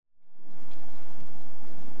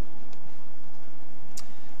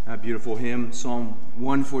That beautiful hymn, Psalm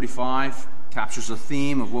 145, captures the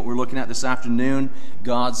theme of what we're looking at this afternoon,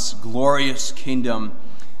 God's glorious kingdom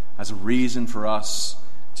as a reason for us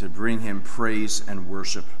to bring him praise and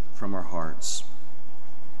worship from our hearts.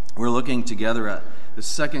 We're looking together at the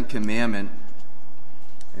second commandment,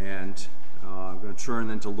 and I'm going to turn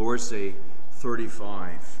then to Lord's Day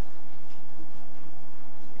 35.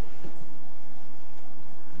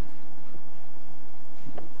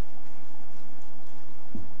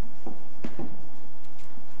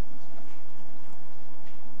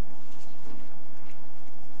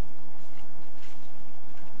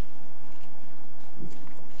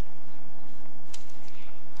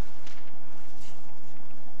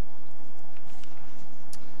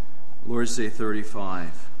 Lord's Day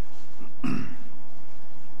 35. I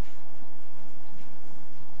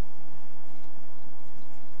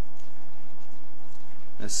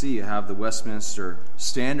see you have the Westminster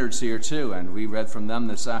Standards here too, and we read from them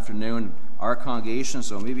this afternoon, our congregation,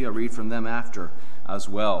 so maybe I'll read from them after as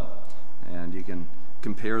well, and you can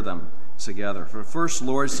compare them together. For first,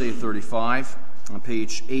 Lord's Day 35, on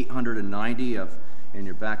page 890 in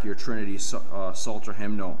your back of your Trinity Psalter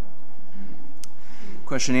hymnal.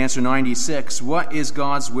 Question and answer 96. What is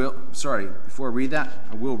God's will? Sorry, before I read that,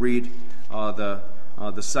 I will read the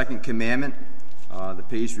second commandment, the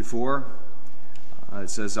page before. It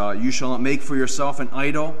says, "You shall not make for yourself an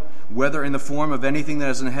idol, whether in the form of anything that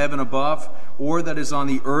is in heaven above, or that is on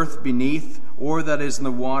the earth beneath, or that is in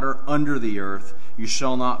the water under the earth. You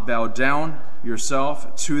shall not bow down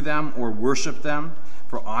yourself to them or worship them.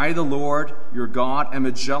 For I, the Lord, your God, am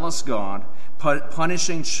a jealous God,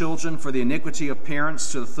 punishing children for the iniquity of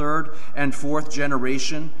parents to the third and fourth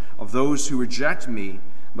generation of those who reject me,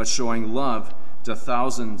 but showing love to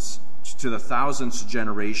the thousandth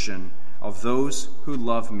generation of those who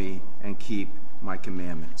love me and keep my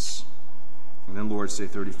commandments." And then Lord's Day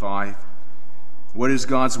 35. What is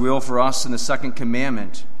God's will for us in the second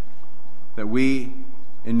commandment? That we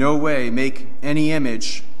in no way make any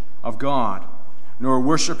image of God, nor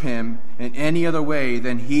worship him in any other way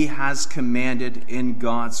than he has commanded in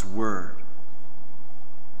God's word.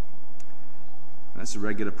 That's a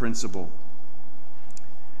regular principle.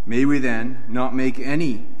 May we then not make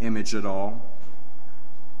any image at all.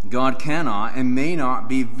 God cannot and may not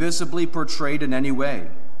be visibly portrayed in any way.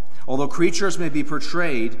 Although creatures may be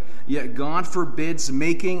portrayed, yet God forbids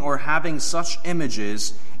making or having such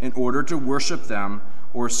images in order to worship them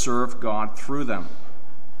or serve God through them.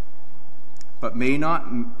 But may not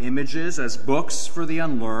images as books for the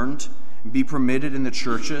unlearned be permitted in the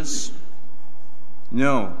churches?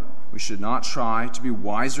 No, we should not try to be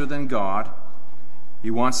wiser than God.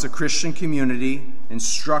 He wants the Christian community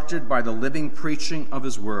instructed by the living preaching of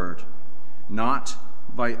his word, not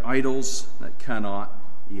by idols that cannot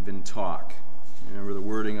even talk. Remember the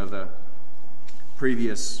wording of the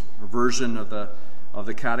previous version of the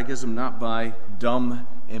catechism, not by dumb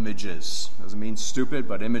images. Doesn't mean stupid,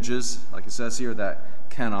 but images, like it says here, that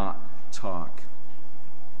cannot talk.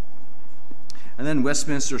 And then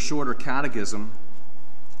Westminster Shorter Catechism,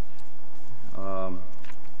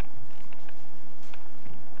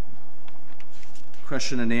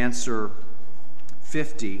 question and answer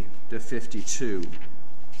 50 to 52.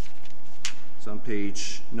 It's on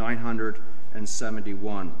page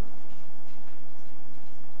 971.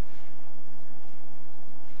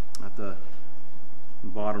 At the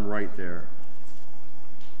bottom right there.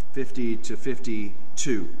 50 to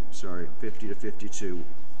 52. 50 to 52.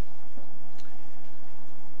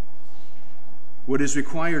 What is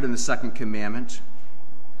required in the second commandment?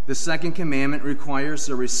 The second commandment requires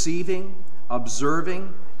the receiving,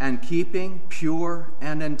 observing, and keeping pure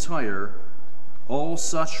and entire all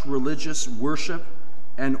such religious worship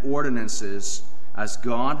and ordinances as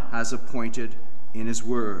God has appointed in his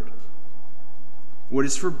word. What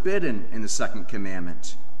is forbidden in the second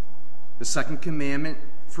commandment? The second commandment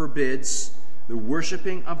forbids the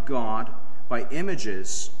worshiping of God by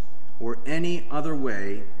images or any other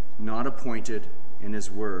way not appointed in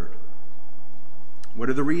his word. What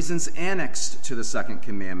are the reasons annexed to the second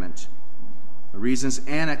commandment? The reasons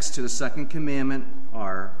annexed to the second commandment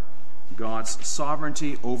are God's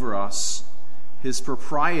sovereignty over us, his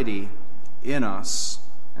propriety in us,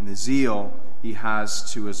 and the zeal he has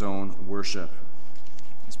to his own worship.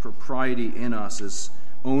 His propriety in us is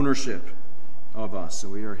ownership of us, so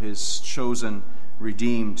we are his chosen,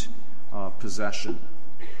 redeemed possession.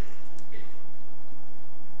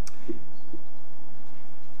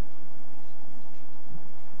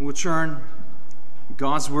 We'll turn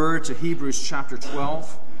God's word to Hebrews chapter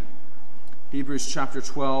 12. Hebrews chapter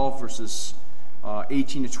 12, verses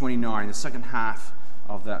 18 to 29, the second half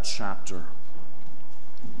of that chapter.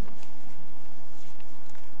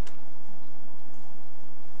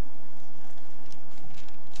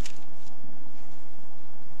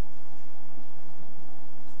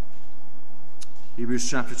 Hebrews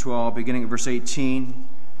chapter 12, beginning at verse 18.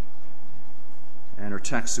 And our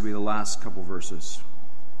text will be the last couple verses.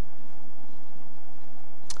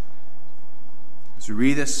 As we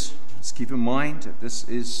read this, let's keep in mind that this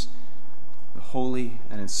is the holy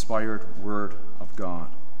and inspired Word of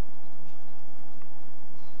God.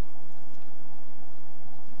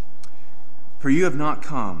 For you have not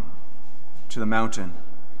come to the mountain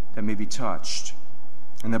that may be touched,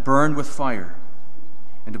 and that burned with fire,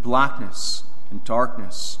 and to blackness, and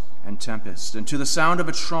darkness, and tempest, and to the sound of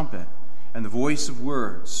a trumpet, and the voice of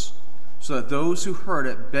words, so that those who heard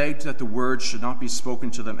it begged that the words should not be spoken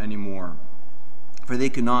to them any more. For they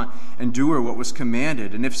could not endure what was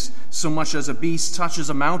commanded, and if so much as a beast touches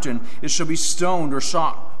a mountain, it shall be stoned or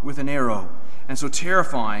shot with an arrow. And so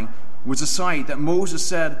terrifying was the sight that Moses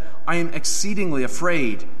said, I am exceedingly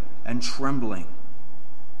afraid and trembling.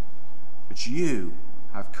 But you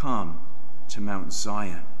have come to Mount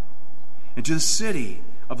Zion, and to the city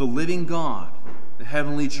of the living God, the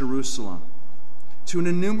heavenly Jerusalem, to an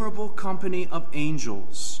innumerable company of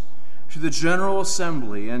angels, to the general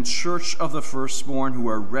assembly and church of the firstborn who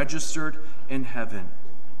are registered in heaven,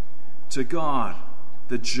 to God,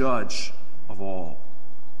 the judge of all,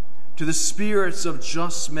 to the spirits of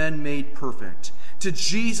just men made perfect, to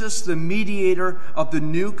Jesus, the mediator of the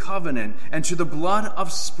new covenant, and to the blood of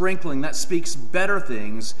sprinkling that speaks better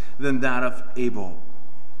things than that of Abel.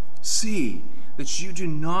 See that you do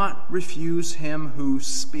not refuse him who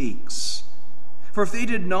speaks. For if they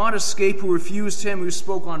did not escape who refused him who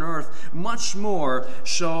spoke on earth, much more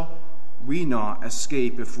shall we not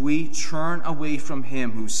escape if we turn away from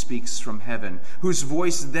him who speaks from heaven, whose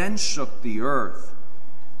voice then shook the earth.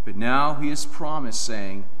 But now he has promised,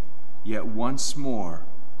 saying, Yet once more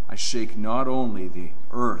I shake not only the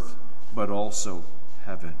earth, but also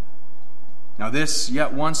heaven. Now this,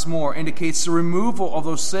 yet once more, indicates the removal of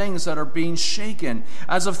those things that are being shaken,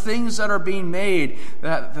 as of things that are being made,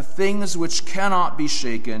 that the things which cannot be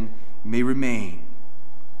shaken may remain.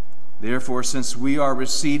 Therefore, since we are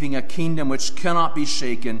receiving a kingdom which cannot be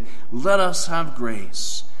shaken, let us have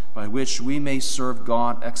grace, by which we may serve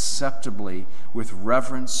God acceptably with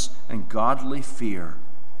reverence and godly fear,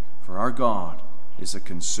 for our God is a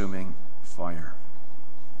consuming fire.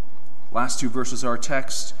 Last two verses of our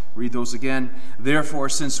text, read those again. Therefore,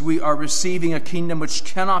 since we are receiving a kingdom which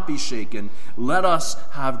cannot be shaken, let us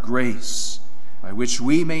have grace, by which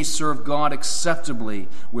we may serve God acceptably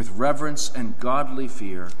with reverence and godly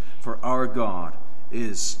fear, for our God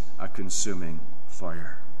is a consuming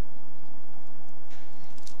fire.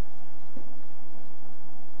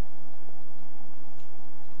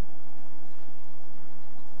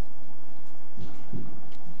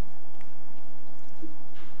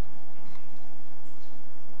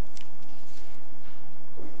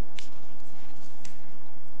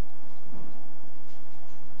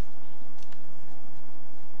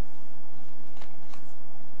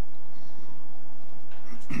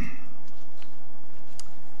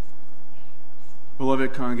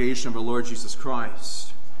 Beloved congregation of our Lord Jesus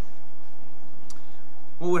Christ,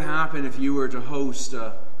 what would happen if you were to host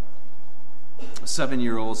a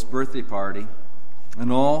 7-year-old's birthday party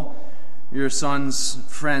and all your son's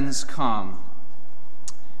friends come,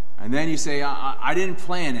 and then you say, I didn't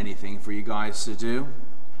plan anything for you guys to do.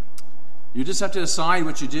 You just have to decide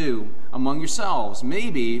what you do among yourselves.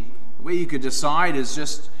 Maybe the way you could decide is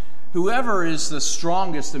just whoever is the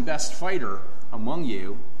strongest and best fighter among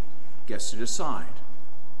you gets to decide.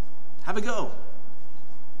 Have a go.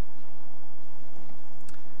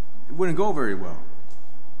 It wouldn't go very well.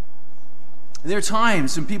 There are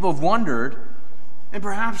times when people have wondered, and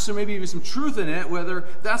perhaps there may be even some truth in it, whether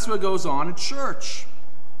that's what goes on in church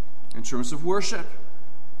in terms of worship.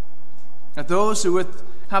 That those who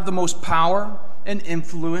have the most power and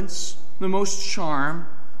influence, the most charm,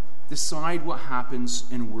 decide what happens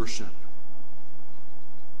in worship.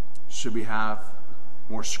 Should we have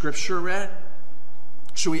more scripture read?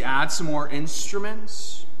 Should we add some more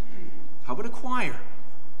instruments? How about a choir?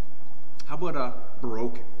 How about a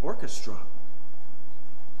Baroque orchestra?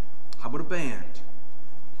 How about a band?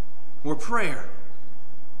 More prayer?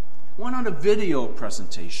 Why not a video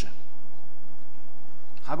presentation?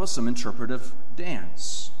 How about some interpretive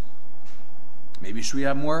dance? Maybe should we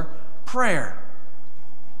have more prayer?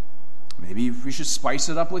 Maybe we should spice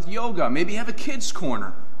it up with yoga. Maybe have a kids'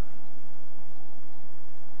 corner.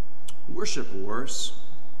 Worship wars.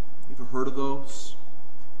 You ever heard of those?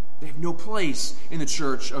 They have no place in the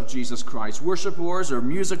church of Jesus Christ. Worship wars or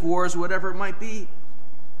music wars, whatever it might be.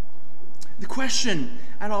 The question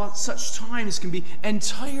at all such times can be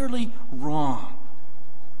entirely wrong.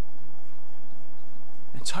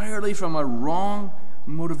 Entirely from a wrong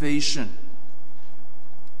motivation.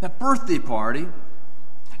 that birthday party,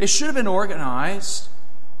 it should have been organized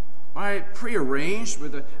prearranged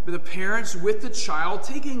with the parents, with the child,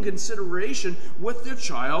 taking into consideration what their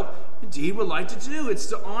child indeed would like to do. It's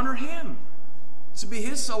to honor him. It's to be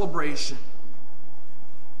his celebration.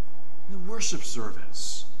 The worship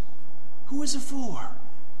service. Who is it for?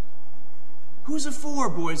 Who is it for,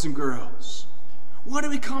 boys and girls? Why do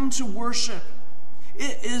we come to worship?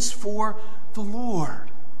 It is for the Lord.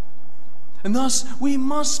 And thus, we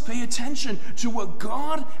must pay attention to what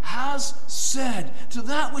God has said, to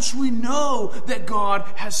that which we know that God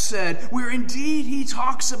has said, where indeed he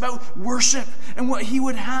talks about worship and what he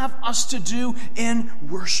would have us to do in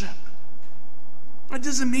worship. It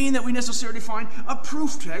doesn't mean that we necessarily find a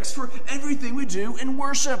proof text for everything we do in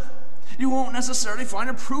worship. You won't necessarily find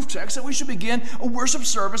a proof text that we should begin a worship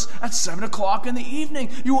service at 7 o'clock in the evening.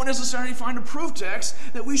 You won't necessarily find a proof text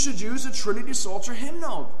that we should use a Trinity Psalter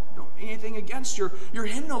hymnal. Don't mean anything against your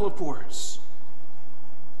hymnal, of course.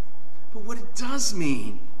 But what it does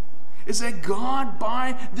mean is that God,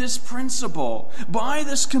 by this principle, by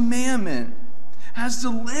this commandment, has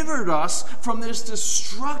delivered us from this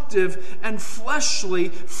destructive and fleshly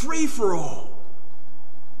free-for-all.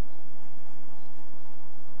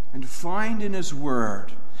 And find in his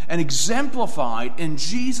word and exemplified in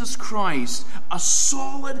Jesus Christ a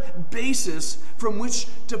solid basis from which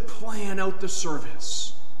to plan out the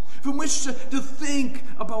service, from which to think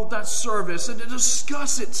about that service and to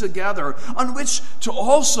discuss it together, on which to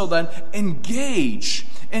also then engage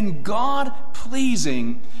in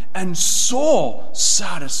God-pleasing and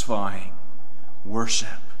soul-satisfying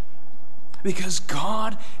worship. Because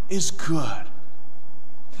God is good.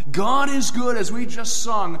 God is good, as we just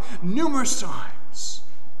sung numerous times.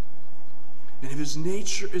 And if his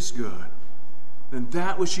nature is good, then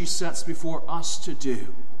that which he sets before us to do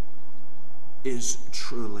is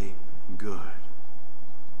truly good.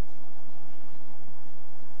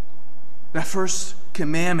 That first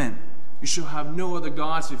commandment, you shall have no other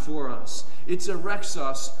gods before us. It directs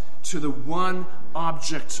us to the one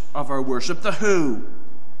object of our worship, the who,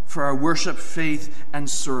 for our worship, faith, and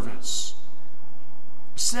service.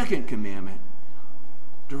 Second commandment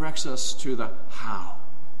directs us to the how.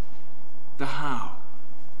 The how.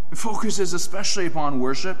 It focuses especially upon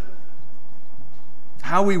worship,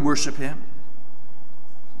 how we worship him.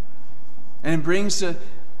 And it brings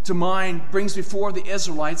to mind, brings before the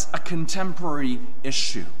Israelites a contemporary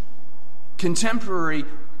issue. Contemporary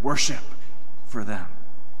worship for them.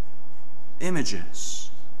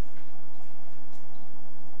 Images.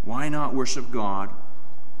 Why not worship God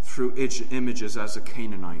through images as the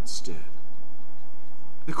Canaanites did?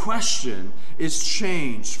 The question is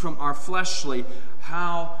changed from our fleshly,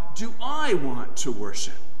 how do I want to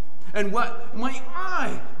worship? And what might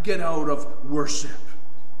I get out of worship?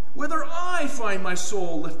 Whether I find my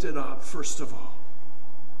soul lifted up, first of all,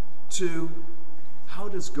 to how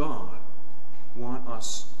does God want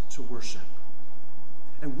us to worship?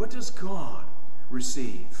 And what does God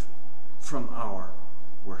receive from our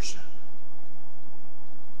worship?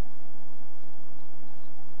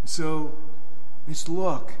 So let's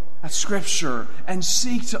look at Scripture and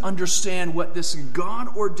seek to understand what this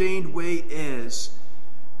God-ordained way is,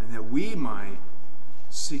 and that we might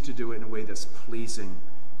seek to do it in a way that's pleasing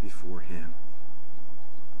before him.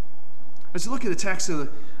 As we look at the text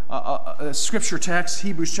of the Scripture text,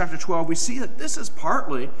 Hebrews chapter 12, we see that this is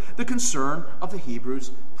partly the concern of the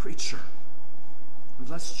Hebrews preacher. And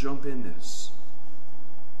let's jump in this.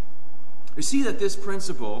 We see that this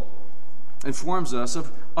principle informs us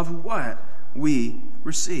of what we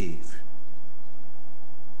receive.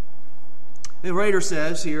 The writer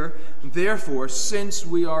says here, therefore, since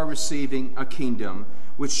we are receiving a kingdom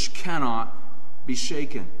which cannot be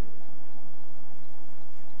shaken.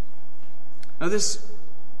 Now this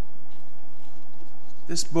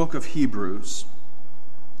book of Hebrews,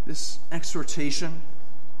 this exhortation,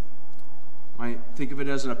 I think of it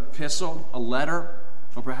as an epistle, a letter,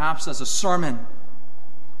 or perhaps as a sermon.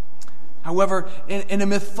 However, in a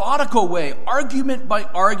methodical way, argument by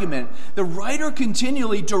argument, the writer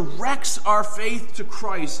continually directs our faith to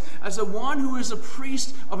Christ as the one who is a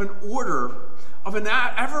priest of an order, of an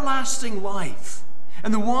everlasting life,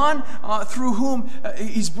 and the one through whom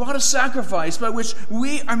he's brought a sacrifice by which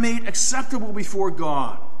we are made acceptable before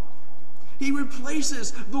God. He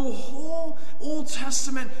replaces the whole Old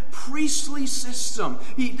Testament priestly system.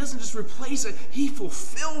 He doesn't just replace it, he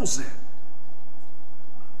fulfills it.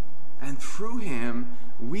 And through him,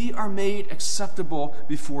 we are made acceptable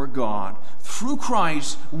before God. Through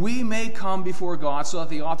Christ, we may come before God, so that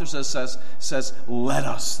the author says, let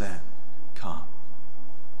us then come.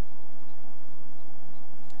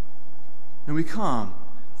 And we come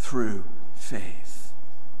through faith.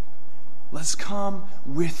 Let's come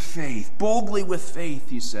with faith, boldly with faith,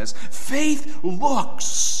 he says. Faith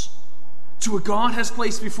looks to what God has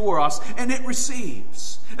placed before us, and it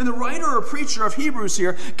receives. And the writer or preacher of Hebrews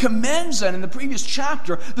here commends then in the previous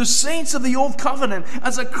chapter the saints of the Old Covenant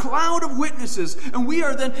as a cloud of witnesses. And we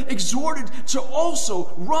are then exhorted to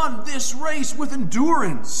also run this race with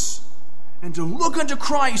endurance and to look unto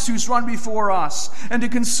Christ who's run before us and to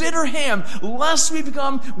consider him lest we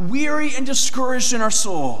become weary and discouraged in our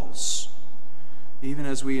souls, even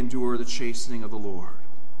as we endure the chastening of the Lord.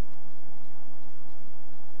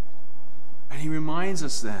 And he reminds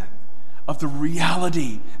us then of the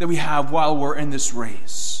reality that we have while we're in this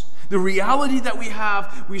race. The reality that we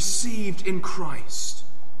have received in Christ.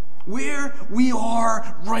 Where we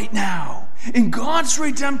are right now in God's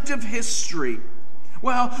redemptive history.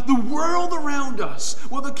 While the world around us,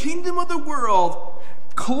 while the kingdom of the world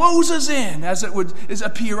closes in, as it would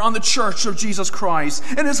appear, on the church of Jesus Christ,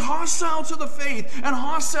 and is hostile to the faith and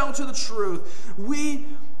hostile to the truth, we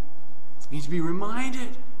need to be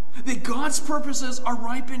reminded that God's purposes are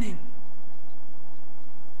ripening.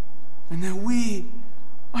 And that we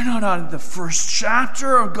are not on the first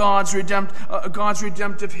chapter of God's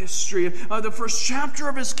redemptive history, the first chapter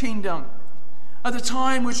of his kingdom. At the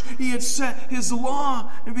time which he had set his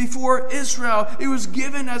law before Israel, it was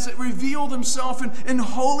given as it revealed himself in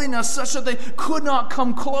holiness, such that they could not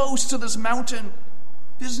come close to this mountain.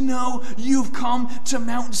 No, you've come to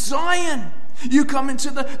Mount Zion. You come into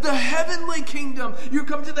the heavenly kingdom. You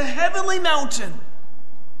come to the heavenly mountain.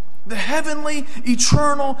 The heavenly,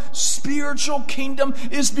 eternal, spiritual kingdom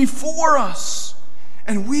is before us.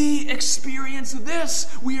 And we experience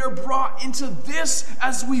this. We are brought into this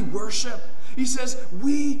as we worship. He says,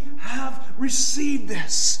 we have received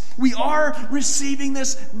this. We are receiving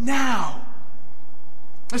this now.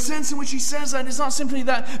 A sense in which he says that is not simply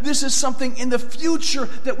that this is something in the future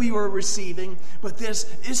that we were receiving, but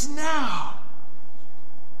this is now.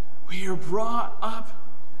 We are brought up,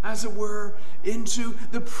 as it were, into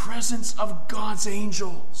the presence of God's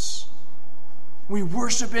angels. We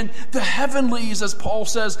worship in the heavenlies, as Paul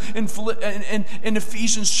says in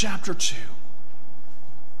Ephesians chapter 2.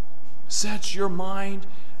 Set your mind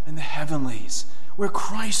in the heavenlies, where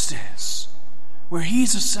Christ is, where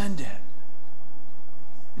he's ascended.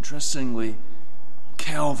 Interestingly,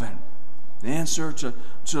 Calvin, the answer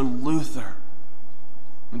to Luther,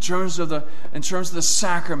 in terms of the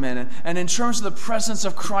sacrament and in terms of the presence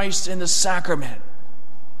of Christ in the sacrament,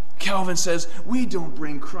 Calvin says, we don't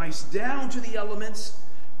bring Christ down to the elements.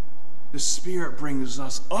 The Spirit brings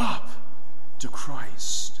us up to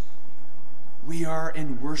Christ. We are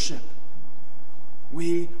in worship.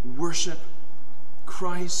 We worship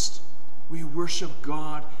Christ. We worship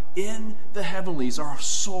God in the heavenlies. Our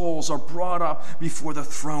souls are brought up before the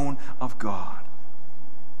throne of God.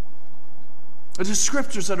 The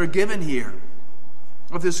descriptors that are given here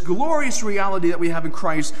of this glorious reality that we have in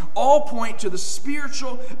Christ all point to the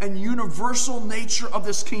spiritual and universal nature of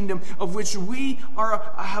this kingdom, of which we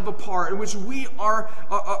have a part, in which we are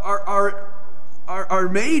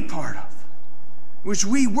made part of, which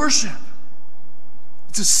we worship.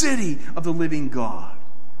 It's a city of the living God.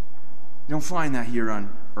 You don't find that here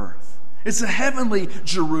on earth. It's the heavenly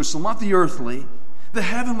Jerusalem, not the earthly. The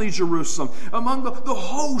heavenly Jerusalem, among the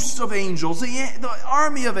host of angels, the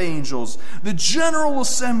army of angels, the general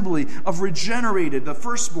assembly of regenerated, the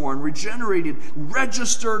firstborn, regenerated,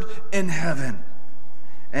 registered in heaven,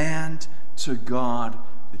 and to God,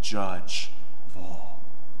 the judge of all.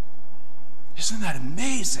 Isn't that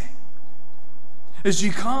amazing? As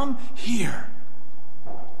you come here,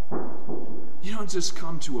 you don't just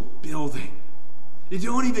come to a building. You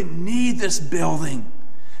don't even need this building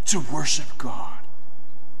to worship God.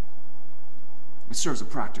 It serves a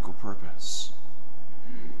practical purpose.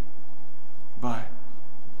 But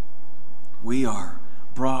we are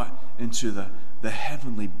brought into the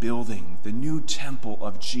heavenly building, the new temple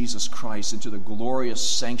of Jesus Christ, into the glorious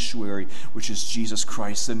sanctuary, which is Jesus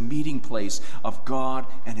Christ, the meeting place of God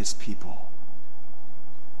and his people.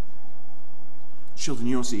 Children,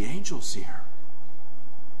 you don't see angels here,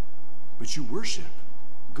 but you worship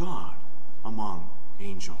God among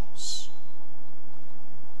angels.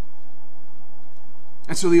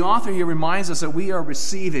 And so the author here reminds us that we are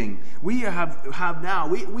receiving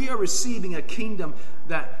a kingdom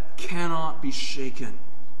that cannot be shaken.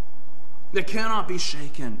 That cannot be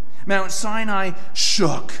shaken. Mount Sinai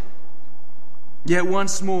shook. Yet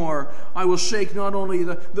once more, I will shake not only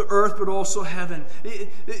the earth, but also heaven.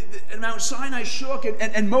 And Mount Sinai shook,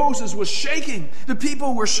 and Moses was shaking. The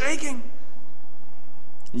people were shaking.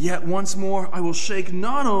 Yet once more I will shake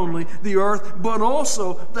not only the earth, but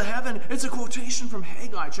also the heaven. It's a quotation from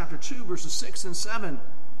Haggai chapter 2, verses 6 and 7.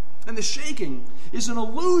 And the shaking is an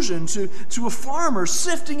allusion to a farmer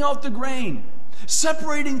sifting out the grain,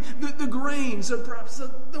 separating the grains, and perhaps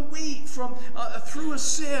the wheat from through a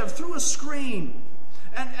sieve, through a screen,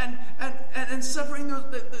 and separating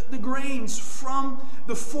the grains from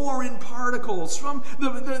the foreign particles, from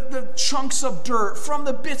the chunks of dirt, from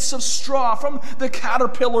the bits of straw, from the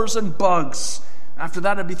caterpillars and bugs. After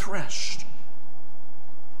that, it'd be threshed.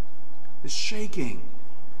 The shaking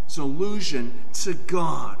is an allusion to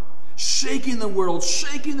God, shaking the world,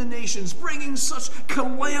 shaking the nations, bringing such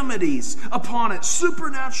calamities upon it,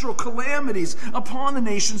 supernatural calamities upon the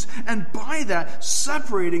nations, and by that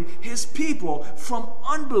separating his people from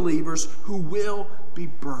unbelievers who will be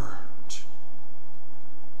burned.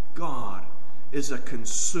 God is a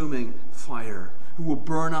consuming fire who will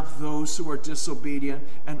burn up those who are disobedient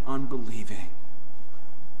and unbelieving.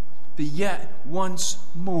 The yet once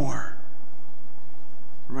more,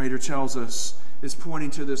 the writer tells us, is pointing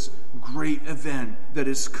to this great event that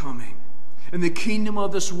is coming. And the kingdom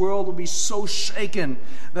of this world will be so shaken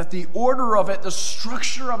that the order of it, the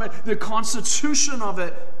structure of it, the constitution of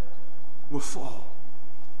it will fall.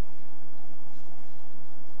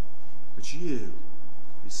 But you,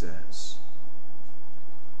 he says,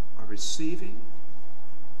 are receiving,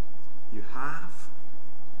 you have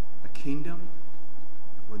a kingdom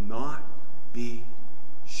that will not be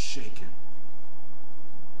shaken.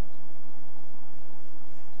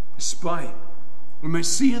 Despite we may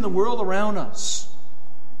see in the world around us,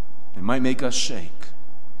 it might make us shake.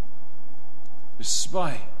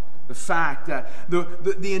 Despite the fact that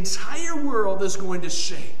the entire world is going to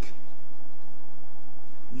shake,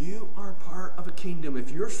 you are part of a kingdom.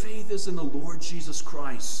 If your faith is in the Lord Jesus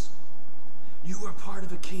Christ, you are part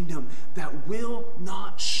of a kingdom that will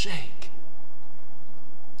not shake.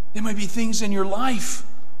 There might be things in your life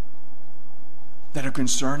that are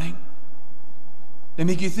concerning. They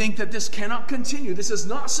make you think that this cannot continue. This is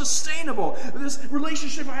not sustainable. This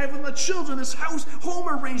relationship I have with my children, this home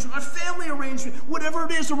arrangement, my family arrangement, whatever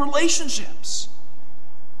it is, the relationships.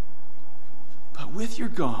 But with your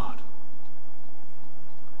God,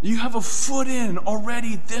 you have a foot in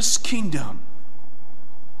already this kingdom.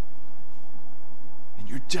 And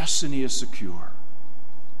your destiny is secure.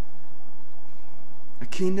 A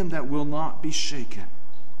kingdom that will not be shaken.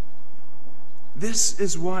 This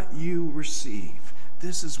is what you receive.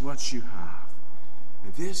 This is what you have.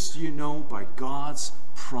 And this you know by God's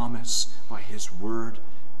promise, by his word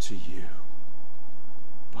to you.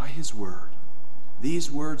 By his word. These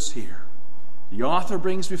words here. The author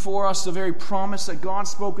brings before us the very promise that God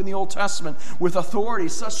spoke in the Old Testament with authority,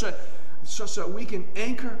 such that we can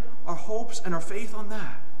anchor our hopes and our faith on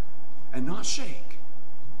that and not shake.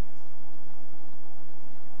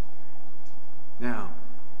 Now,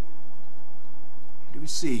 what do we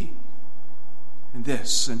see in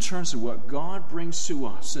this, in terms of what God brings to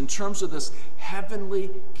us, in terms of this heavenly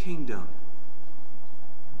kingdom?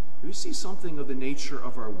 Do we see something of the nature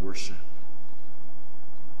of our worship?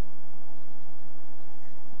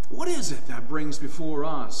 What is it that brings before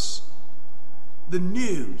us the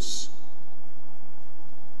news,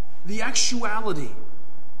 the actuality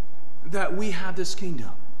that we have this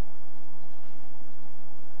kingdom?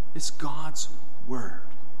 It's God's word.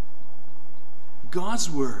 God's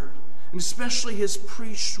word. And especially his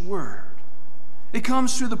preached word. It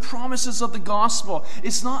comes through the promises of the gospel.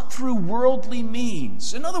 It's not through worldly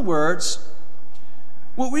means. In other words,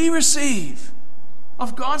 what we receive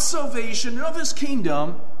of God's salvation and of his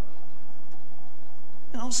kingdom,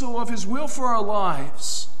 and also of his will for our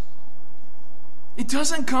lives, it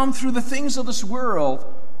doesn't come through the things of this world.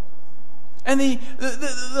 And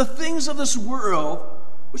the things of this world,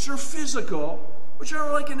 which are physical, which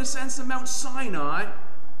are like in a sense the Mount Sinai,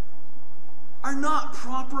 are not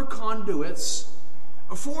proper conduits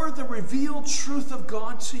for the revealed truth of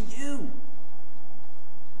God to you.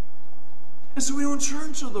 And so we don't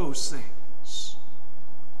turn to those things.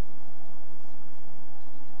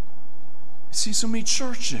 You see, so many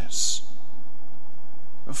churches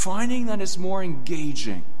are finding that it's more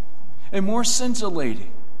engaging and more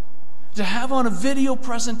scintillating to have on a video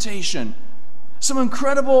presentation some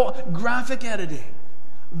incredible graphic editing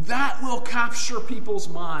that will capture people's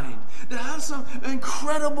mind, to have some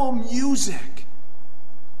incredible music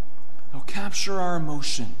that'll capture our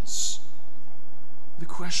emotions. The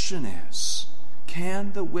question is,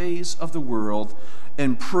 can the ways of the world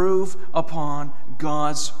improve upon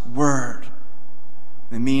God's word,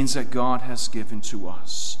 the means that God has given to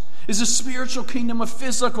us? Is the spiritual kingdom a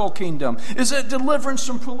physical kingdom? Is it deliverance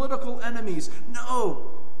from political enemies? No.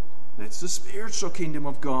 And it's the spiritual kingdom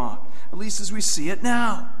of God, at least as we see it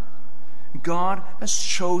now. God has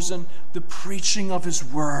chosen the preaching of His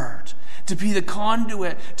word to be the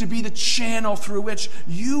conduit, to be the channel through which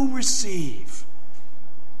you receive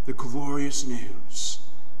the glorious news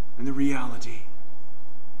and the reality.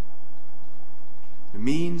 The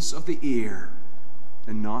means of the ear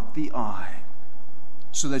and not the eye,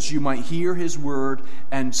 so that you might hear His word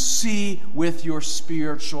and see with your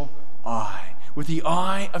spiritual eye, with the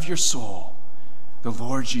eye of your soul, the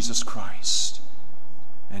Lord Jesus Christ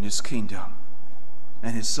and His kingdom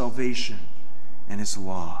and His salvation and His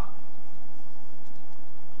law.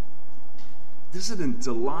 Does it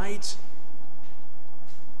delight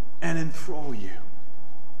and enthrall you?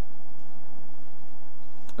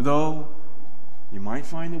 Though you might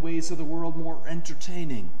find the ways of the world more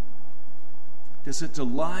entertaining, does it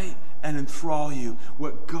delight and enthrall you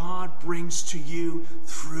what God brings to you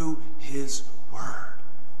through His word?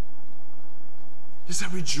 Does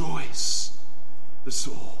that rejoice the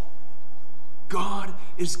soul? God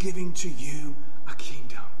is giving to you a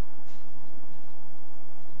kingdom.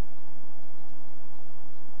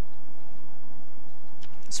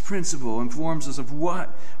 This principle informs us of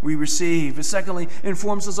what we receive. And secondly,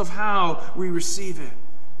 informs us of how we receive it.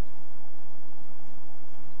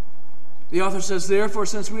 The author says, therefore,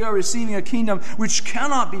 since we are receiving a kingdom which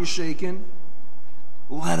cannot be shaken,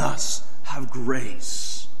 let us have grace.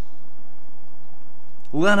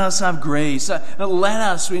 Let us have grace. Let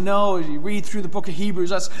us, we know, you read through the book of Hebrews,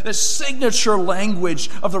 that's the signature language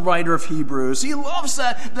of the writer of Hebrews. He loves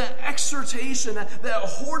that exhortation, that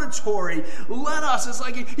hortatory. Let us, it's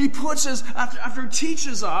like he puts us, after he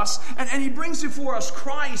teaches us, and he brings before us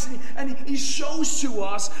Christ, and he shows to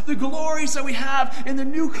us the glories that we have in the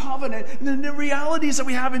new covenant, and the realities that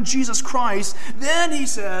we have in Jesus Christ. Then he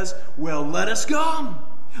says, well, let us come.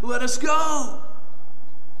 Let us go.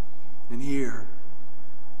 And here,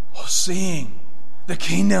 seeing the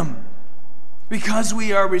kingdom, because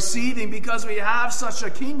we are receiving, because we have such a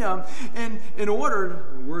kingdom, and in order,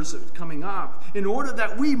 words coming up, in order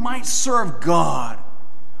that we might serve God,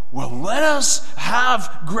 well, let us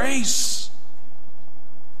have grace.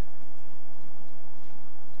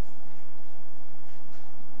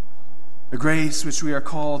 The grace which we are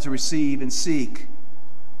called to receive and seek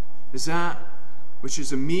is that which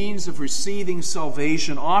is a means of receiving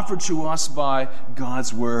salvation offered to us by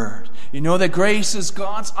God's word. You know that grace is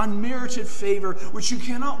God's unmerited favor, which you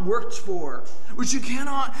cannot work for, which you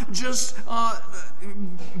cannot just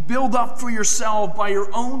build up for yourself by your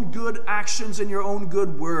own good actions and your own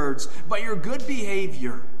good words, by your good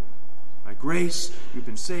behavior. By grace, you've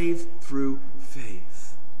been saved through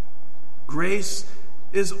faith. Grace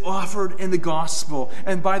is offered in the gospel,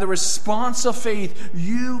 and by the response of faith,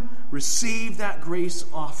 you receive that grace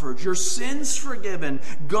offered. Your sins forgiven,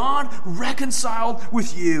 God reconciled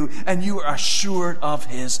with you, and you are assured of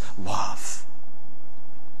His love.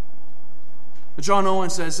 John Owen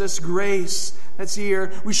says this grace that's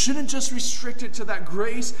here, we shouldn't just restrict it to that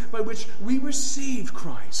grace by which we received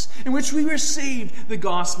Christ, in which we received the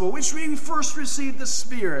gospel, which we first received the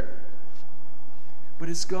Spirit. But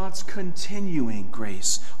it's God's continuing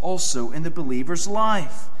grace also in the believer's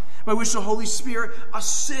life, by which the Holy Spirit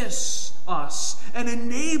assists us and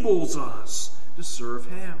enables us to serve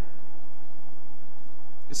Him.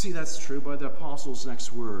 You see, that's true by the apostles'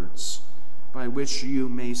 next words, by which you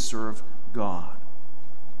may serve God.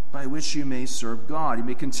 By which you may serve God. You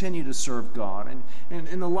may continue to serve God and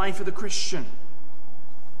in the life of the Christian.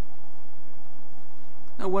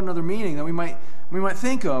 Now, one other meaning that we might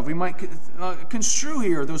think of, we might construe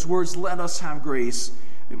here those words, let us have grace.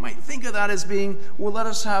 We might think of that as being, well, let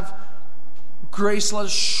us have grace, let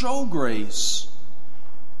us show grace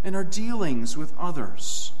in our dealings with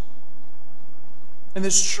others. And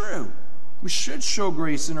it's true. We should show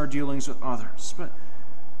grace in our dealings with others. But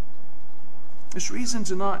there's reason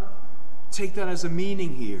to not take that as a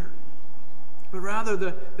meaning here, but rather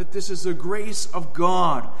that this is the grace of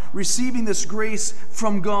God, receiving this grace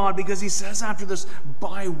from God, because He says after this,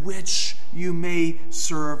 by which you may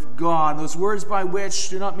serve God. Those words by which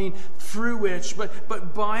do not mean through which,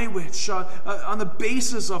 but by which, on the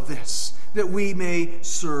basis of this, that we may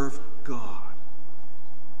serve God.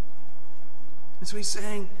 And so He's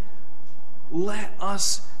saying, let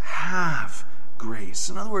us have grace.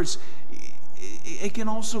 In other words, it can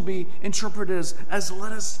also be interpreted as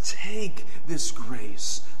let us take this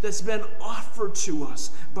grace that's been offered to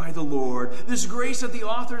us by the Lord. This grace that the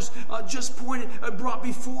authors just brought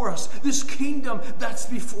before us. This kingdom that's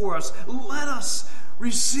before us. Let us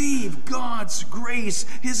receive God's grace,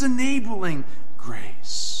 His enabling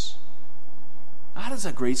grace. How does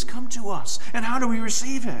that grace come to us? And how do we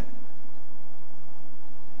receive it?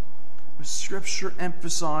 Scripture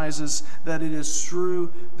emphasizes that it is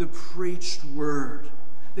through the preached word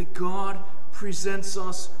that God presents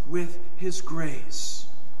us with His grace.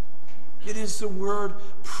 It is the word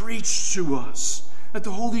preached to us that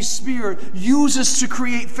the Holy Spirit uses to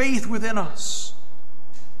create faith within us.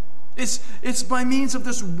 It's by means of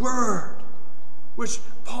this word, which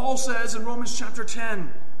Paul says in Romans chapter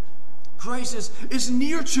 10, Christ is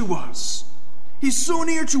near to us. He's so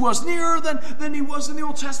near to us, nearer than He was in the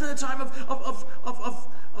Old Testament at the time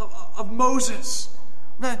of Moses.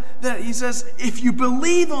 That He says, if you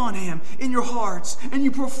believe on Him in your hearts and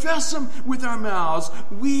you profess Him with our mouths,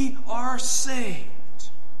 we are saved.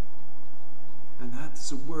 And that's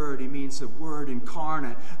the word. He means the word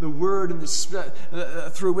incarnate, the word in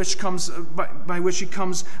the through which comes by which He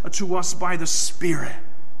comes to us by the Spirit.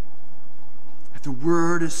 The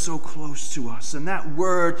word is so close to us, and that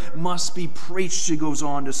word must be preached, he goes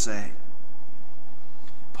on to say.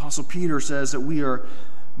 Apostle Peter says that we are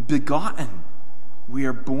begotten, we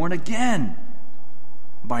are born again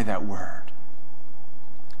by that word.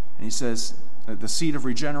 And he says, the seed of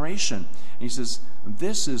regeneration. And he says,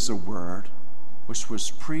 this is a word which was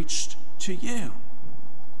preached to you.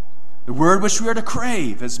 The word which we are to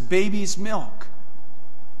crave as baby's milk.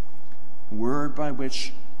 A word by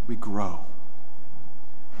which we grow.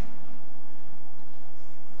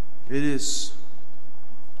 It is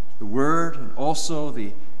the word and also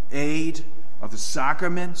the aid of the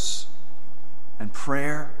sacraments and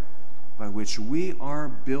prayer by which we are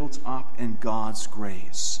built up in God's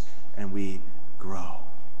grace and we grow.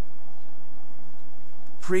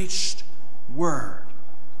 Preached word.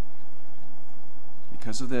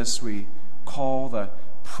 Because of this, we call the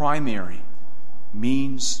primary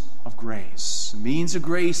means of grace. Means of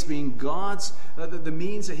grace being God's, the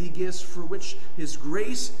means that He gives for which His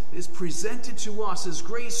grace is presented to us. His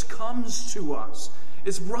grace comes to us.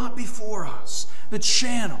 It's brought before us. The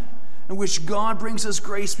channel in which God brings His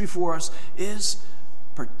grace before us is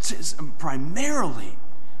primarily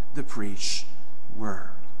the preached word.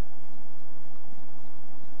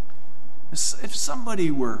 If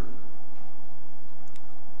somebody were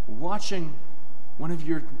watching one of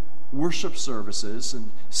your worship services and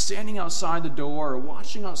standing outside the door or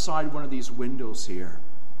watching outside one of these windows here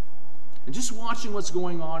and just watching what's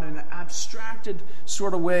going on in an abstracted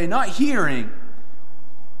sort of way, not hearing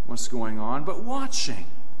what's going on, but watching,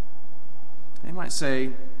 they might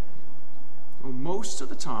say, well, most of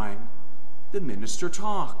the time the minister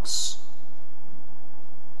talks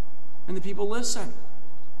and the people listen.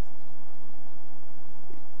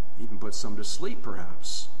 Even put some to sleep,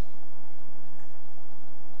 perhaps.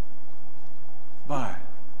 But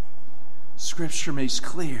Scripture makes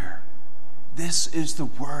clear this is the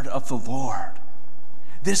word of the Lord.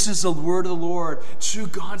 This is the word of the Lord to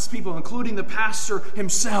God's people, including the pastor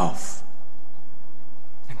himself.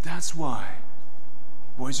 And that's why,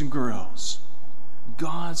 boys and girls,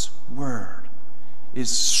 God's word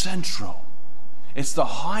is central. It's the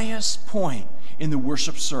highest point in the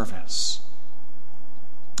worship service.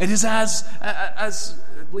 It is as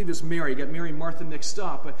I believe it's Mary, got Mary and Martha mixed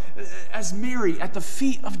up, but as Mary at the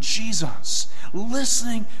feet of Jesus,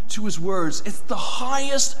 listening to His words, it's the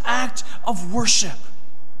highest act of worship.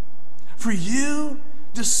 For you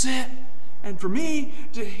to sit and for me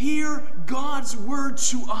to hear God's word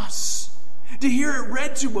to us, to hear it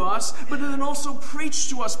read to us, but then also preached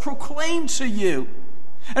to us, proclaimed to you,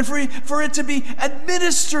 and for it to be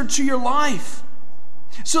administered to your life.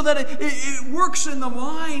 So that it works in the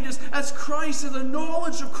mind as Christ, as a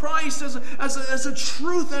knowledge of Christ, as a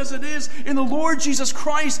truth as it is in the Lord Jesus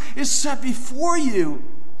Christ is set before you.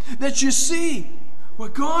 That you see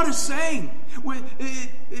what God is saying.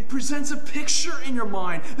 It presents a picture in your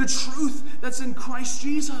mind, the truth that's in Christ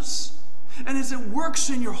Jesus. And as it works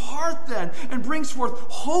in your heart then and brings forth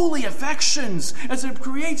holy affections, as it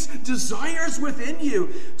creates desires within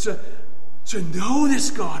you to know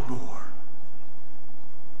this God more.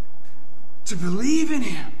 To believe in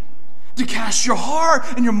Him, to cast your heart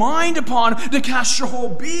and your mind upon Him, to cast your whole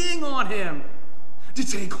being on Him, to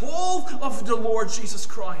take hold of the Lord Jesus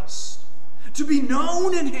Christ, to be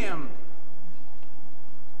known in Him,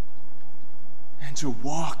 and to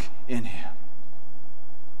walk in Him.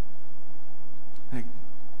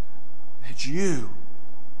 That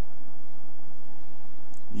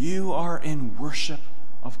you are in worship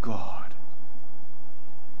of God.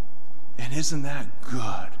 And isn't that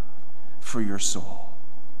good for your soul?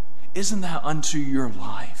 Isn't that unto your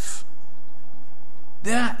life?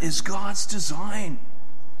 That is God's design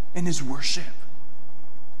in His worship.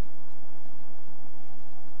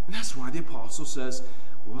 And that's why the apostle says,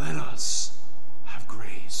 let us have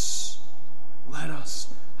grace. Let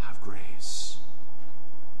us have grace.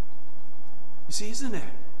 isn't it?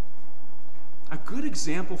 A good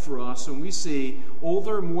example for us when we see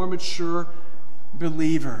older, more mature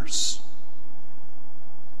believers.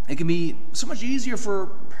 It can be so much easier for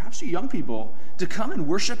perhaps you young people to come and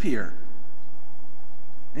worship here.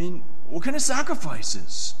 I mean, what kind of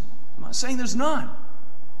sacrifices? I'm not saying there's none.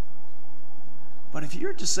 But if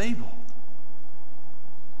you're disabled,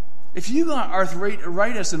 if you got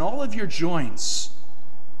arthritis in all of your joints,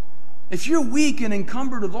 if you're weak and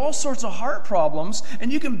encumbered with all sorts of heart problems,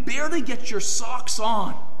 and you can barely get your socks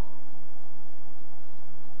on,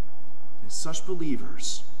 and such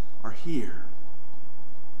believers are here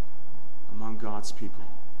among God's people.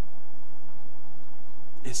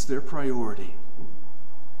 It's their priority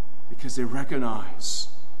because they recognize,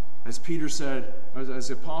 as Peter said, as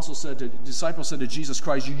the apostle said, the disciple said to Jesus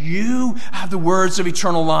Christ, you have the words of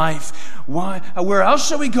eternal life. Why? Where else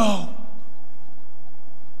shall we go?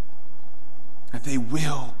 That they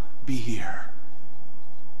will be here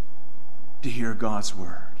to hear God's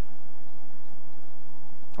word.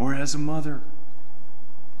 Or as a mother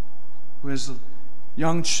who has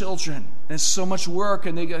young children and has so much work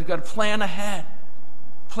and they got to plan ahead.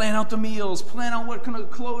 Plan out the meals, plan out what kind of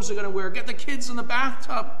clothes they're going to wear, get the kids in the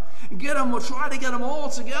bathtub, we'll try to get them all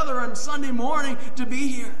together on Sunday morning to be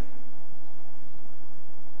here.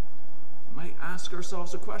 We might ask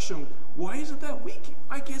ourselves a question, why is it that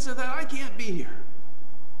I can't be here?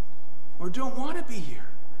 Or don't want to be here?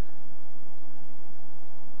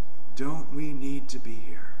 Don't we need to be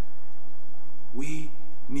here? We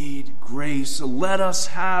need grace. Let us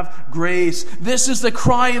have grace. This is the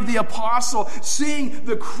cry of the apostle, seeing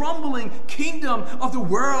the crumbling kingdom of the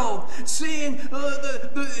world, seeing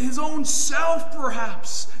his own self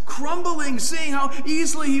perhaps crumbling, seeing how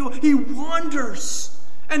easily he wanders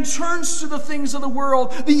and turns to the things of the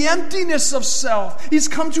world, the emptiness of self. He's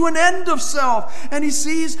come to an end of self, and he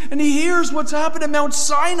sees and he hears what's happened at Mount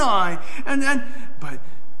Sinai, but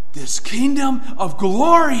this kingdom of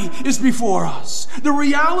glory is before us. The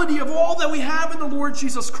reality of all that we have in the Lord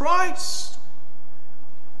Jesus Christ.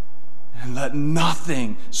 And let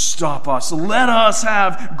nothing stop us. Let us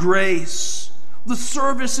have grace. The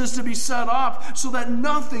service is to be set up so that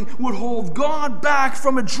nothing would hold God back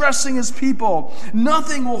from addressing his people.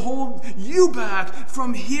 Nothing will hold you back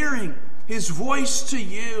from hearing his voice to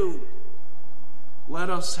you. Let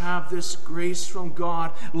us have this grace from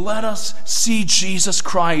God. Let us see Jesus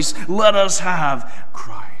Christ. Let us have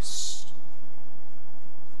Christ.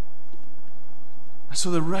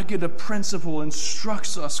 So the Regida principle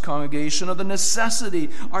instructs us, congregation, of the necessity,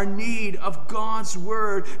 our need of God's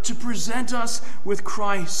word to present us with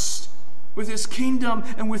Christ, with his kingdom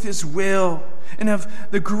and with his will, and of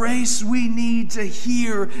the grace we need to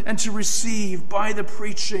hear and to receive by the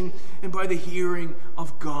preaching and by the hearing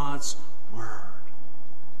of God's word.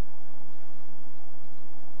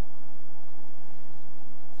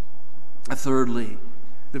 Thirdly,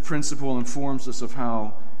 the principle informs us of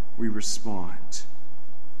how we respond.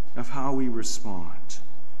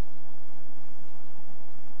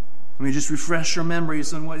 Let me just refresh your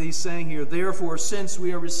memories on what he's saying here. Therefore, since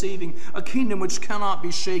we are receiving a kingdom which cannot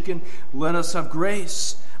be shaken, let us have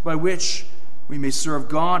grace by which we may serve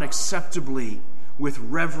God acceptably with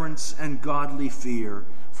reverence and godly fear,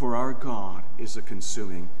 for our God is a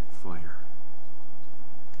consuming fire.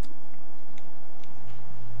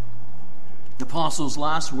 The apostle's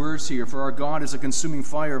last words here, for our God is a consuming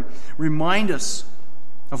fire, remind us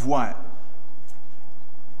of what?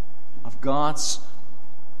 Of God's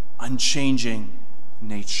unchanging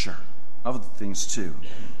nature. Other things too.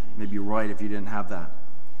 Maybe you're right if you didn't have that.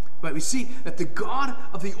 But we see that the God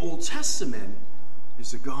of the Old Testament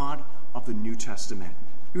is the God of the New Testament.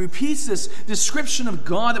 He repeats this description of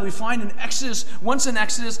God that we find in Exodus, once in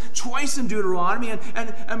Exodus, twice in Deuteronomy, and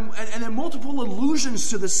then multiple allusions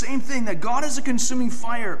to the same thing, that God is a consuming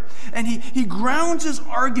fire. And he grounds his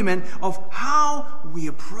argument of how we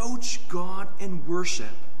approach God in worship.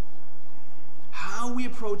 How we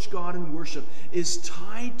approach God in worship is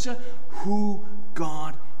tied to who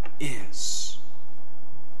God is.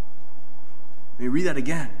 Let me read that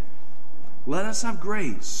again. Let us have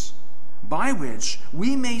grace by which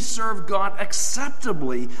we may serve God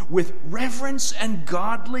acceptably with reverence and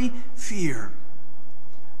godly fear.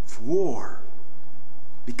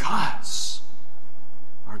 Because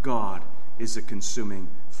our God is a consuming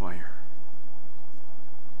fire.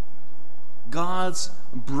 God's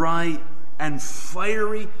bright and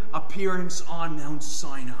fiery appearance on Mount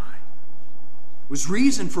Sinai was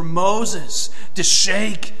reason for Moses to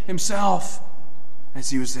shake himself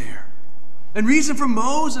as he was there. And reason for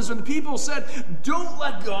Moses, when the people said, don't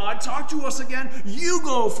let God talk to us again, you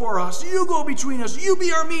go for us, you go between us, you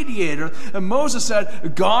be our mediator. And Moses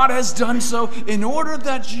said, God has done so in order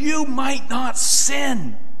that you might not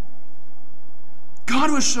sin.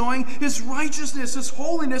 God was showing his righteousness, his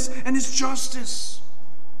holiness, and his justice.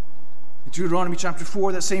 In Deuteronomy chapter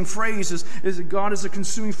 4, that same phrase is that God is a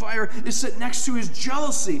consuming fire is set next to his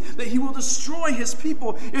jealousy, that he will destroy his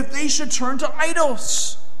people if they should turn to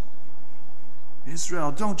idols.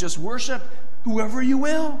 Israel, don't just worship whoever you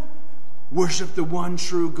will. Worship the one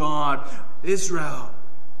true God. Israel,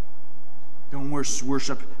 don't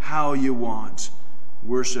worship how you want.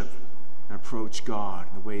 Worship and approach God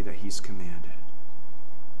in the way that he's commanded.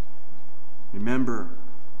 Remember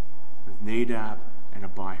with Nadab and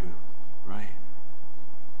Abihu, right?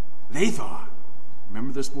 They thought,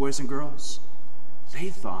 remember this, boys and girls? They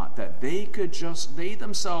thought that they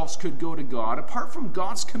themselves could go to God apart from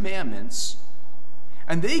God's commandments,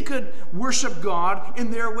 and they could worship God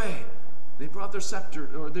in their way. They brought their scepter,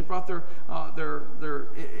 or they brought their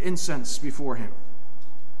incense before him.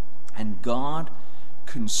 And God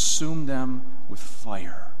consumed them with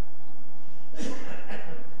fire.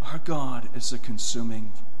 Our God is a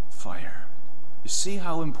consuming fire. You see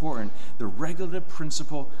how important the regulative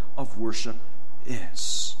principle of worship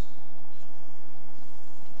is.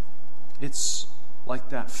 It's like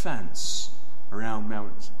that fence around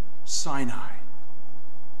Mount Sinai.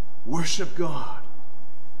 Worship God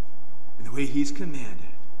in the way he's commanded,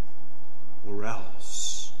 or else.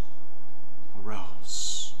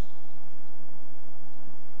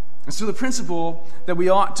 And so the principle that we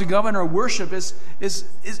ought to govern our worship is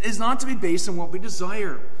not to be based on what we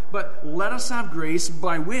desire, but let us have grace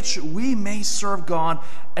by which we may serve God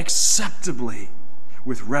acceptably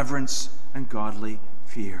with reverence and godly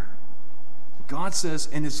fear. God says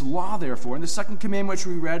in his law, therefore, in the second commandment which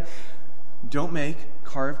we read, don't make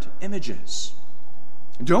carved images.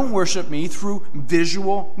 Don't worship me through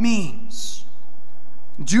visual means.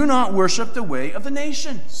 Do not worship the way of the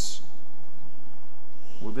nations.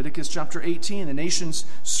 Leviticus chapter 18, the nations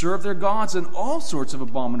serve their gods in all sorts of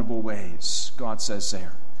abominable ways, God says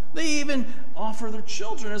there. They even offer their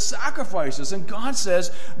children as sacrifices, and God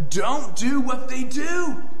says, don't do what they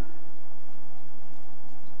do.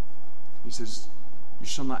 He says, you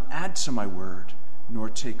shall not add to my word, nor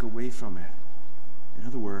take away from it. In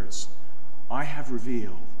other words, I have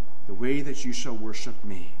revealed the way that you shall worship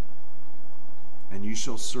me, and you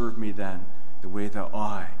shall serve me then the way that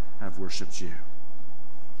I have worshipped you.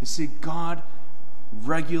 You see, God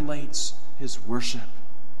regulates his worship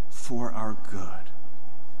for our good.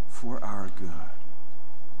 For our good.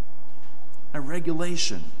 And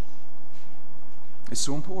regulation is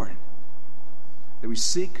so important that we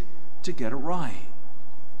seek to get it right.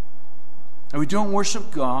 And we don't worship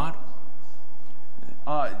God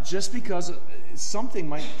just because something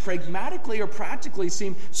might pragmatically or practically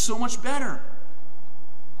seem so much better.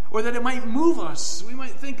 Or that it might move us. We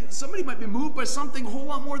might think somebody might be moved by something a whole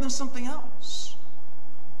lot more than something else.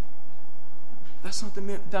 That's not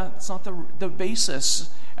the basis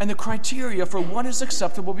and the criteria for what is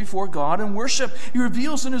acceptable before God in worship. He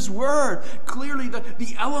reveals in his word clearly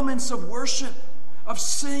the elements of worship, of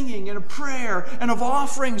singing and of prayer and of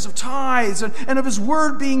offerings, of tithes and of his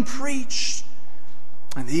word being preached.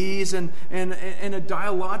 And these in a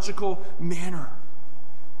dialogical manner.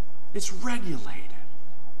 It's regulated.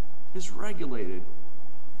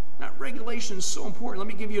 That regulation is so important. Let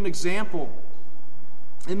me give you an example.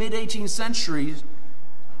 In the mid-18th century,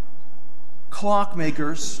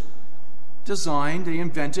 clockmakers they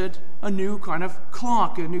invented a new kind of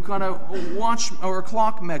clock, a new kind of watch or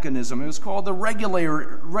clock mechanism. It was called the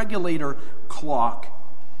regulator clock.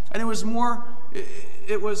 And it was more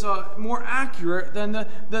accurate than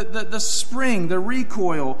the spring, the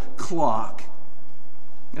recoil clock.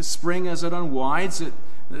 The spring, as it unwinds,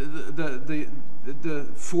 the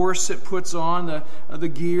force it puts on the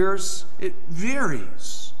gears, it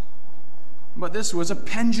varies. But this was a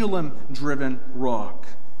pendulum-driven clock.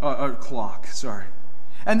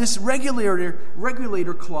 And this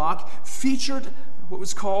regulator clock featured what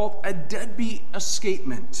was called a deadbeat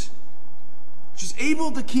escapement, which is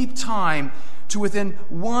able to keep time to within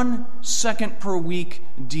 1 second per week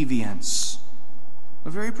deviance.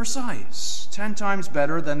 Very precise, 10 times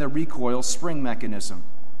better than the recoil spring mechanism.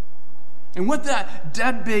 And what that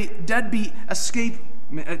deadbeat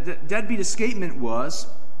escapement was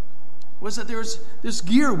that there was this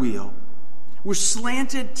gear wheel with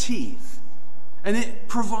slanted teeth, and it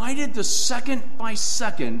provided the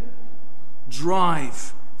second-by-second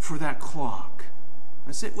drive for that clock.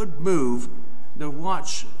 As it would move, the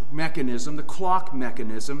watch mechanism, the clock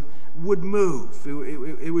mechanism, would move.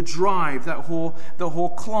 It would drive the whole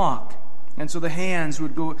clock. And so the hands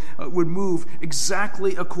would move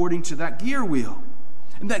exactly according to that gear wheel.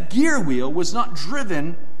 And that gear wheel was not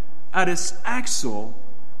driven at its axle,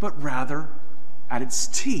 but rather at its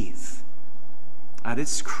teeth, at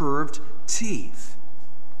its curved teeth.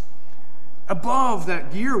 Above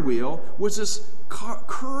that gear wheel was this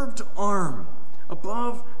curved arm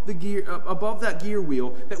above that gear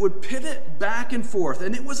wheel that would pivot back and forth,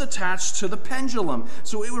 and it was attached to the pendulum,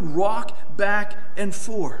 so it would rock back and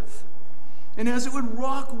forth. And as it would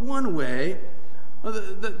rock one way,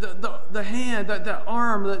 the hand, that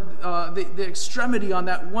arm, the extremity on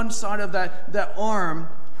that one side of that arm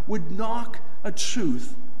would knock a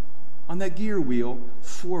tooth on that gear wheel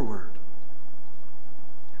forward.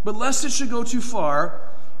 But lest it should go too far,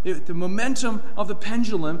 the momentum of the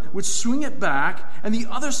pendulum would swing it back, and the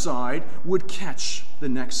other side would catch the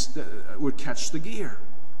gear.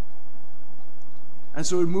 And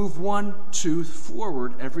so it would move one tooth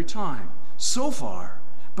forward every time. So far,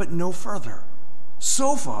 but no further.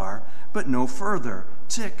 So far, but no further.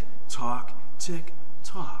 Tick, tock, tick,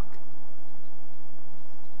 tock.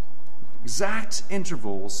 Exact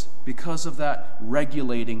intervals because of that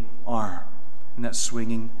regulating arm and that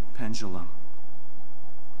swinging pendulum.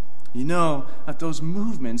 You know that those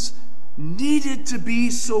movements needed to be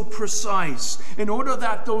so precise in order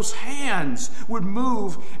that those hands would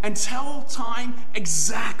move and tell time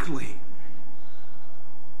exactly,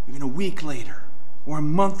 even a week later or a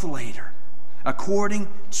month later, according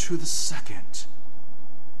to the second.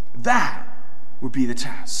 That would be the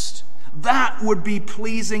test. That would be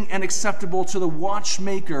pleasing and acceptable to the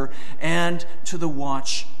watchmaker and to the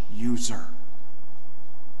watch user.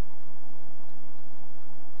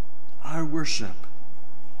 Our worship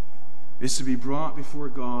is to be brought before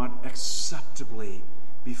God acceptably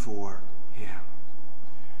before Him.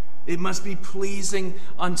 It must be pleasing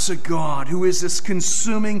unto God, who is this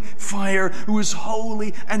consuming fire, who is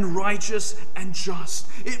holy and righteous and just.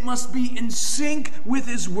 It must be in sync with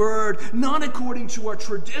His word, not according to our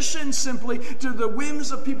tradition, simply to the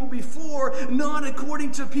whims of people before, not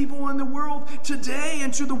according to people in the world today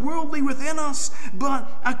and to the worldly within us, but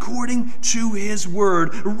according to His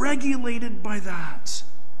word, regulated by that,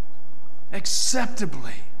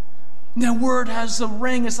 acceptably. Now, word has a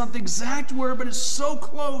ring. It's not the exact word, but it's so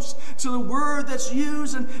close to the word that's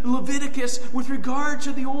used in Leviticus with regard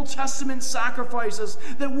to the Old Testament sacrifices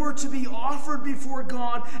that were to be offered before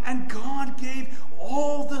God. And God gave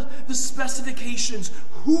all the specifications.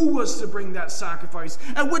 Who was to bring that sacrifice?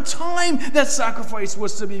 At what time that sacrifice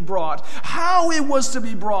was to be brought? How it was to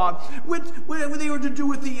be brought? What they were to do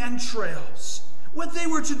with the entrails? What they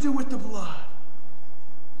were to do with the blood?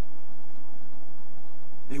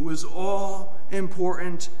 It was all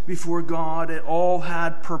important before God. It all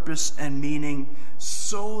had purpose and meaning,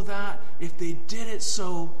 so that if they did it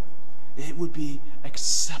so, it would be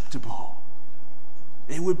acceptable.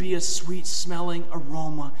 It would be a sweet-smelling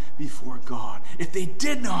aroma before God. If they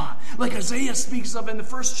did not, like Isaiah speaks of in the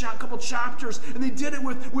first couple chapters, and they did it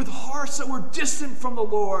with hearts that were distant from the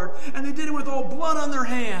Lord, and they did it with all blood on their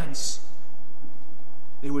hands,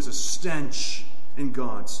 it was a stench in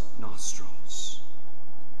God's nostrils.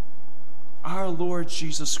 Our Lord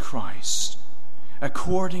Jesus Christ,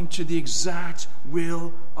 according to the exact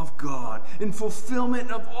will of God, in fulfillment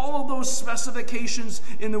of all of those specifications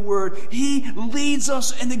in the Word, He leads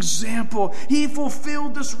us an example. He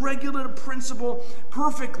fulfilled this regulative principle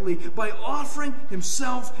perfectly by offering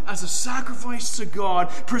Himself as a sacrifice to God,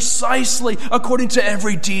 precisely according to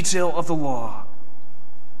every detail of the law.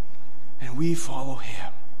 And we follow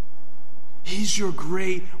Him. He's your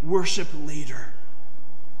great worship leader.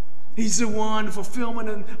 He's the one,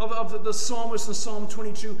 fulfillment of the psalmist in Psalm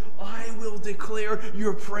 22. I will declare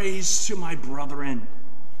your praise to my brethren.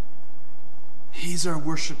 He's our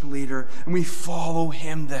worship leader, and we follow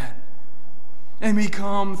Him then. And we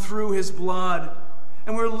come through His blood,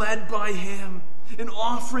 and we're led by Him in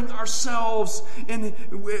offering ourselves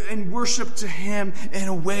in worship to Him in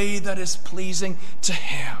a way that is pleasing to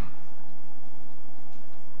Him.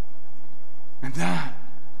 And that,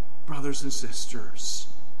 brothers and sisters,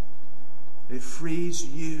 it frees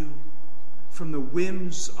you from the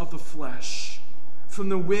whims of the flesh, from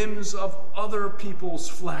the whims of other people's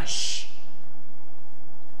flesh,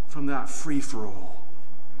 from that free-for-all.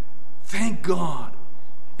 Thank God.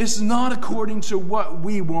 It's not according to what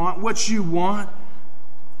we want, what you want,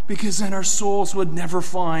 because then our souls would never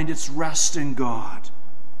find its rest in God.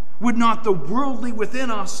 Would not the worldly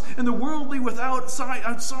within us and the worldly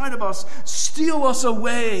outside of us steal us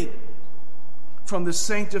away from the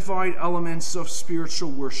sanctified elements of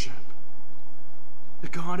spiritual worship?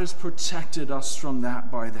 That God has protected us from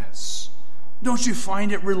that by this. Don't you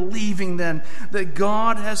find it relieving then that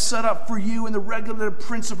God has set up for you in the regulative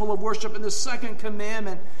principle of worship in the second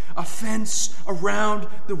commandment a fence around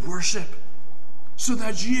the worship so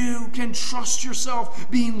that you can trust yourself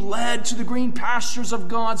being led to the green pastures of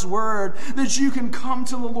God's word, that you can come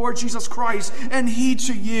to the Lord Jesus Christ and he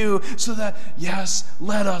to you, so that, yes,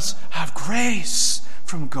 let us have grace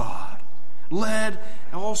from God, led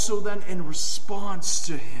also then in response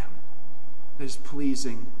to him that is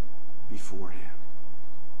pleasing before him.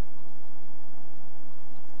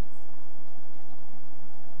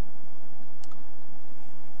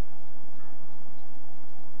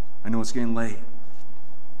 I know it's getting late.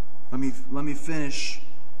 Let me finish,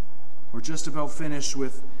 or just about finish,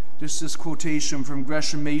 with just this quotation from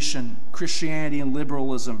Gresham Machen, Christianity and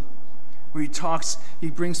Liberalism, where he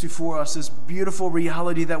brings before us this beautiful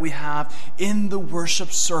reality that we have in the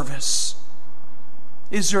worship service.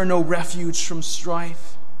 Is there no refuge from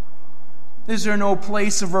strife? Is there no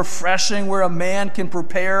place of refreshing where a man can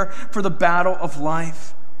prepare for the battle of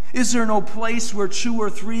life? Is there no place where 2 or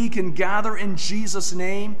 3 can gather in Jesus'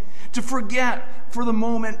 name to forget for the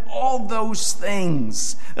moment all those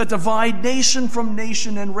things that divide nation from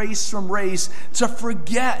nation and race from race, to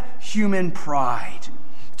forget human pride,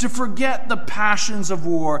 to forget the passions of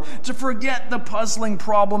war, to forget the puzzling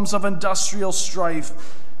problems of industrial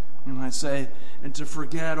strife, and to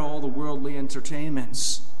forget all the worldly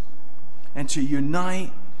entertainments, and to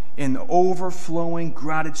unite in overflowing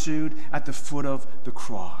gratitude at the foot of the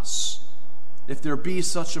cross. If there be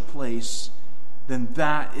such a place, then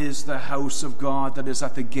that is the house of God that is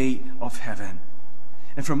at the gate of heaven.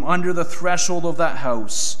 And from under the threshold of that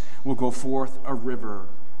house will go forth a river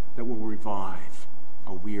that will revive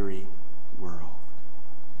a weary world.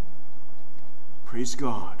 Praise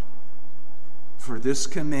God for this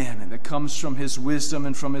commandment that comes from his wisdom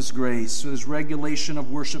and from his grace, for his regulation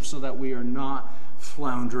of worship, so that we are not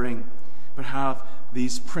floundering, but have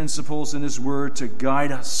these principles in his word to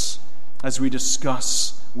guide us as we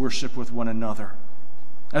discuss worship with one another,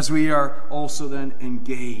 as we are also then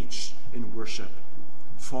engaged in worship,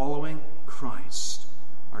 following Christ,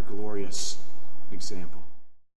 our glorious example.